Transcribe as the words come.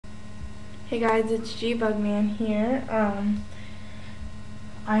Hey guys, it's Gbugman here.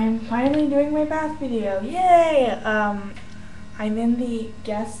 I'm finally doing my bath video. Yay! I'm in the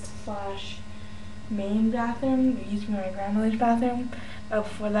guest slash main bathroom. It used to be my grandmother's bathroom.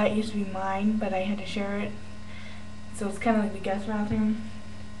 Before that, it used to be mine, but I had to share it. So it's kind of like the guest bathroom,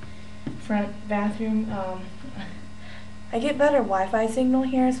 front bathroom. I get better Wi-Fi signal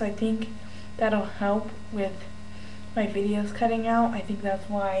here, so I think that'll help with my videos cutting out. I think that's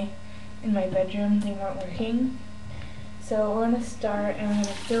why in my bedroom they weren't working. So we're gonna start, and I'm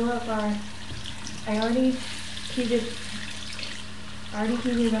gonna fill up our. I already heated up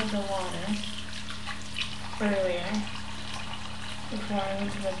the water earlier before I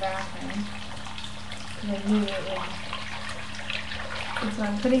went to the bathroom because I knew it would. And so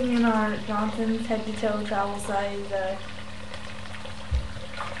I'm putting in our Johnson's head to toe travel size.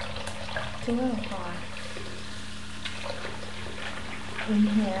 It's a little hot in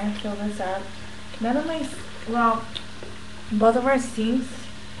here. Fill this up. None of my, well, both of our sinks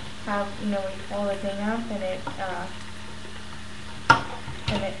have, we pull the thing up and it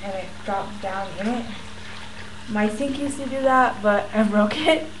drops down in it. My sink used to do that, but I broke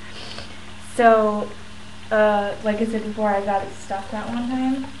it. So, like I said before, I got it stuck that one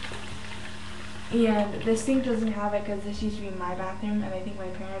time. And this sink doesn't have it because this used to be my bathroom, and I think my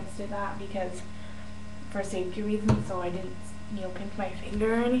parents did that because for safety reasons, so I didn't, pinch my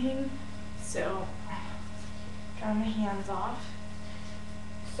finger or anything. So, dry my hands off.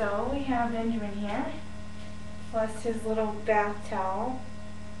 So we have Benjamin here, plus his little bath towel,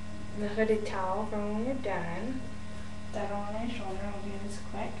 the hooded towel from when we're done. That on my shoulder. I'll do this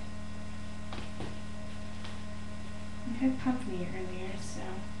quick. He had pumped me earlier, so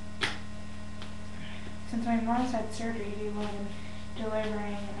since my mom's had surgery, they were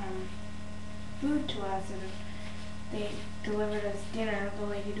delivering food to us, and they delivered us dinner. The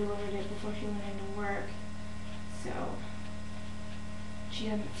lady delivered it before she went into work, so she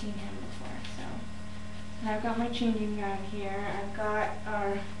hasn't seen him before. So, and I've got my changing gown here. I've got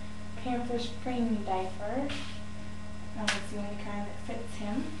our Pampers Spring diaper. It's the only kind that fits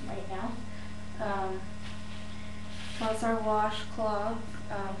him right now. Plus our washcloth.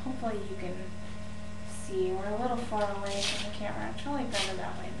 Hopefully you can see. We're a little far away from the camera. It's really better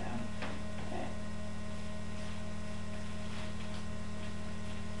that way though.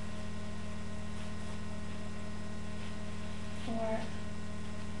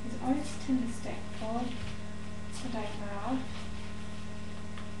 He's always tend to stick. Pull the diaper off.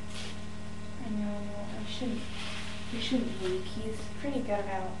 I know we shouldn't leak. He's pretty good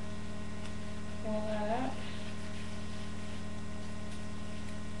about pull that up.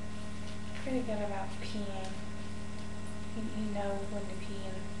 Pretty good about peeing. He knows when to pee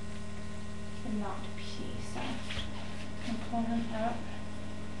and not to pee. So I'm pull him up.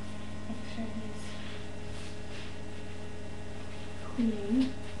 Make sure he's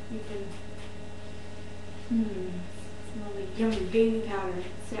clean. You can smell the yummy baby powder.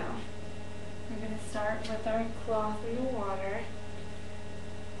 So we're going to start with our cloth in the water.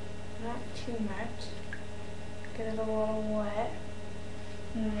 Not too much. Get it a little wet.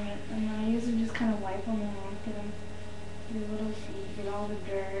 And I usually just kind of wipe them off, get them your little feet, get all the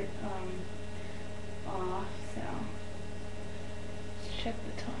dirt off. So let's check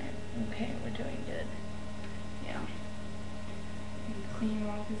the time. Okay, we're doing good. Yeah. And clean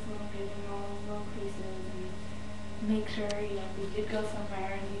off his little getting all those little creases and make sure, if he did go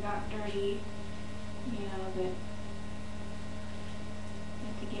somewhere and he got dirty, that you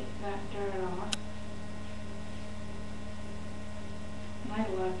have to get that dirt off. I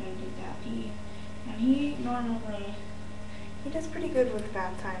love him to death. And he does pretty good with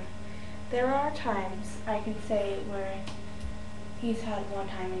bath time. There are times, I can say, where he's had one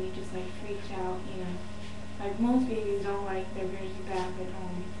time and he just freaked out, Like most babies don't like their dirty bath at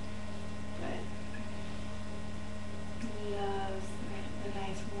home. But he loves the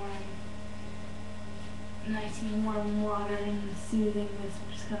nice warm water and the soothingness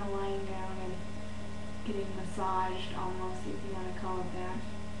of just kind of lying down and getting massaged almost, if you want to call it that.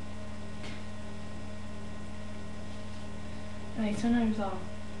 And sometimes I'll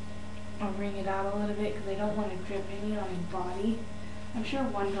wring it out a little bit because I don't want to drip any on his body. I'm sure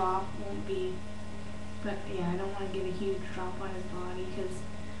one drop won't be, but yeah, I don't want to get a huge drop on his body because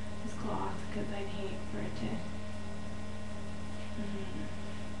his cloth, because I'd hate for it to.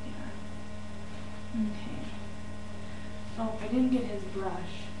 Yeah. Okay. Oh, I didn't get his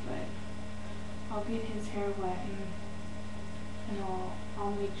brush, but I'll get his hair wet and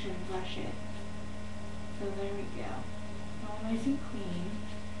I'll make sure to brush it. So there we go. All nice and clean.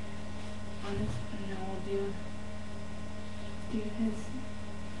 And then we'll do his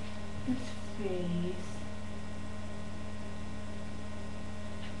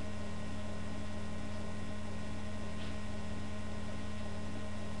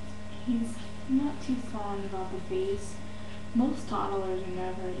I'm not too fond about the face. Most toddlers are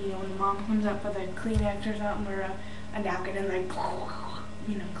never, when the mom comes up with a Kleenex or something or a napkin and like,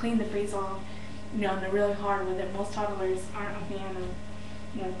 clean the face off, and they're really hard with it. Most toddlers aren't a fan of,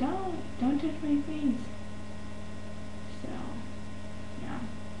 don't touch my face. So, yeah.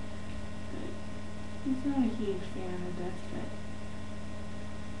 But he's not a huge fan of this, but.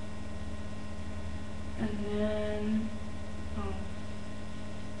 And then,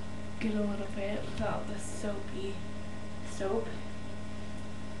 get a little bit without the soapy soap.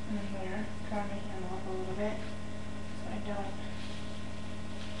 And I'm gonna dry my hand off a little bit so I don't.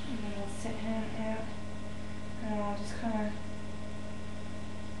 And then we'll sit him out and I'll just kind of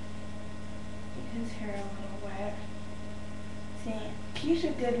get his hair a little wet. See,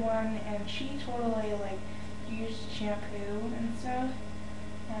 Keisha did one and she totally used shampoo and stuff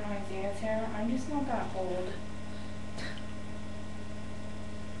on Isaiah's hair. I'm just not that bold.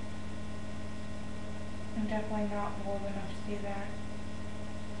 I'm definitely not bold enough to do that.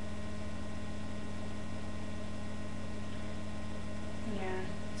 Yeah,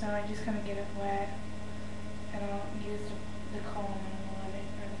 so I just kind of get it wet. I don't use the comb and let it,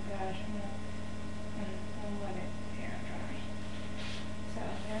 or the brush, and I'll let it air dry. So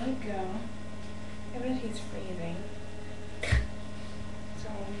there we go. I bet he's freezing. So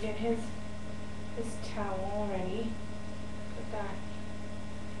we get his towel ready. Put that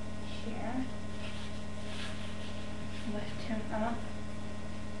here. Lift him up.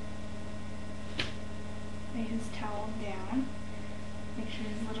 Lay his towel down. Make sure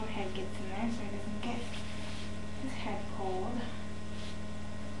his little head gets in there so he doesn't get his head cold.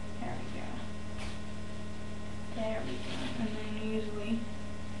 There we go. There we go. And then usually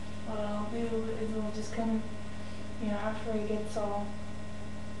what I'll do is I'll just kind of, after he gets all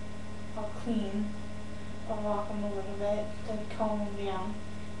clean, I'll walk him a little bit to calm him down.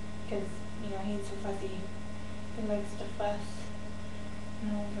 Because, he's a fussy. He likes to fuss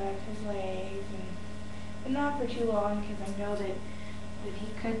and hold back his legs, but not for too long because I know that he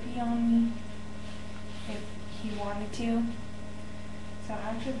could pee on me if he wanted to. So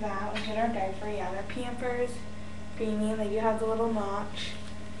after that, we get our diaper. Yeah, they're Pampers Greenie. They do have the little notch,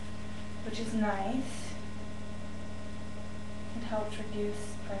 which is nice. It helps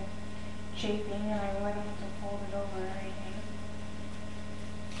reduce chafing, and I really don't have to fold it over or anything.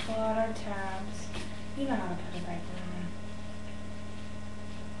 Pull out our tabs. You know how to put a diaper on.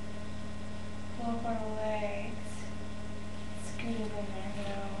 Pull up our legs. Scoot it in there,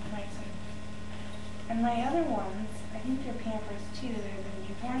 nice and my other ones, I think they're Pampers too, they're the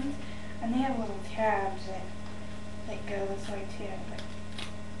newborns, and they have little tabs that go this way too, but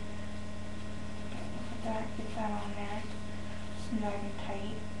get that on there, snug and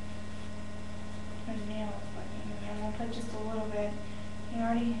tight. My nails looking, and we'll put just a little bit. He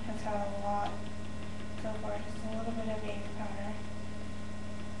already has had a lot so far, just a little bit of baby powder.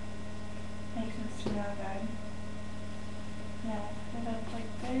 Makes him smell good. Now put it up like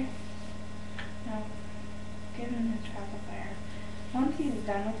this. Now give him his pacifier. Once he's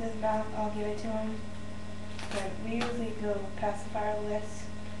done with his bath, I'll give it to him. But we usually go pacifierless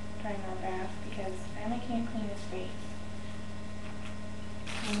during our bath because Emma can't clean his face.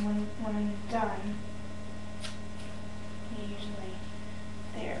 And when I'm done, he usually,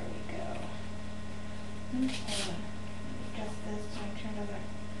 there we go. Okay, adjust this to make sure it doesn't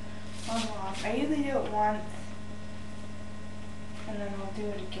fall off. I usually do it once, and then I'll do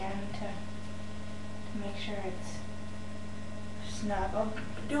it again to make sure it's snug. I'll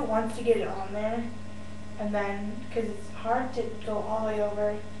do it once to get it on there, and then, because it's hard to go all the way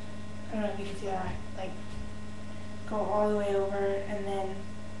over, I don't know if you can see that, go all the way over, and then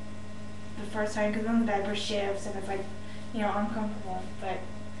the first time, because then the diaper shifts, and it's uncomfortable, but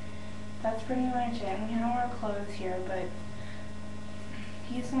that's pretty much it. We have our clothes here, but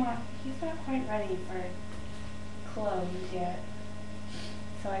he's not quite ready for clothes yet.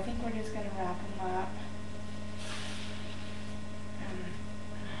 So I think we're just gonna wrap him up.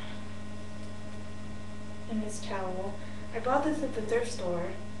 In this towel. I bought this at the thrift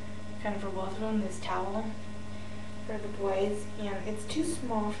store, kind of for both of them, this towel for the boys, and it's too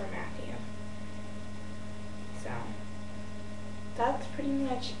small for Matthew. So that's pretty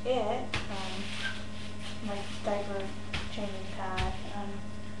much it. My diaper changing pad.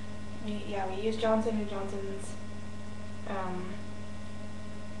 We use Johnson & Johnson's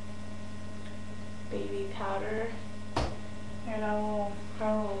baby powder. There's our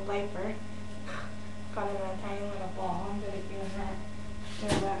little diaper. Got it in a tiny little ball. I'm gonna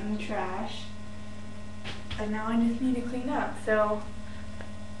throw that in the trash. And now I just need to clean up. So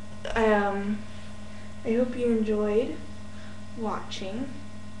I hope you enjoyed watching.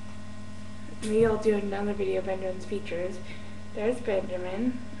 maybe I'll do another video of Benjamin's features. There's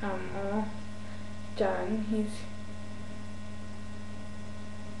Benjamin, all done. He's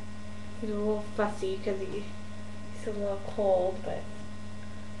a little fussy because he's a little cold, but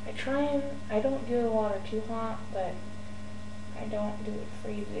I don't do the water too hot, but I don't do it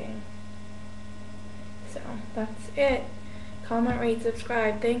freezing. So that's it. Comment, rate,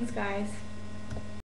 subscribe. Thanks, guys.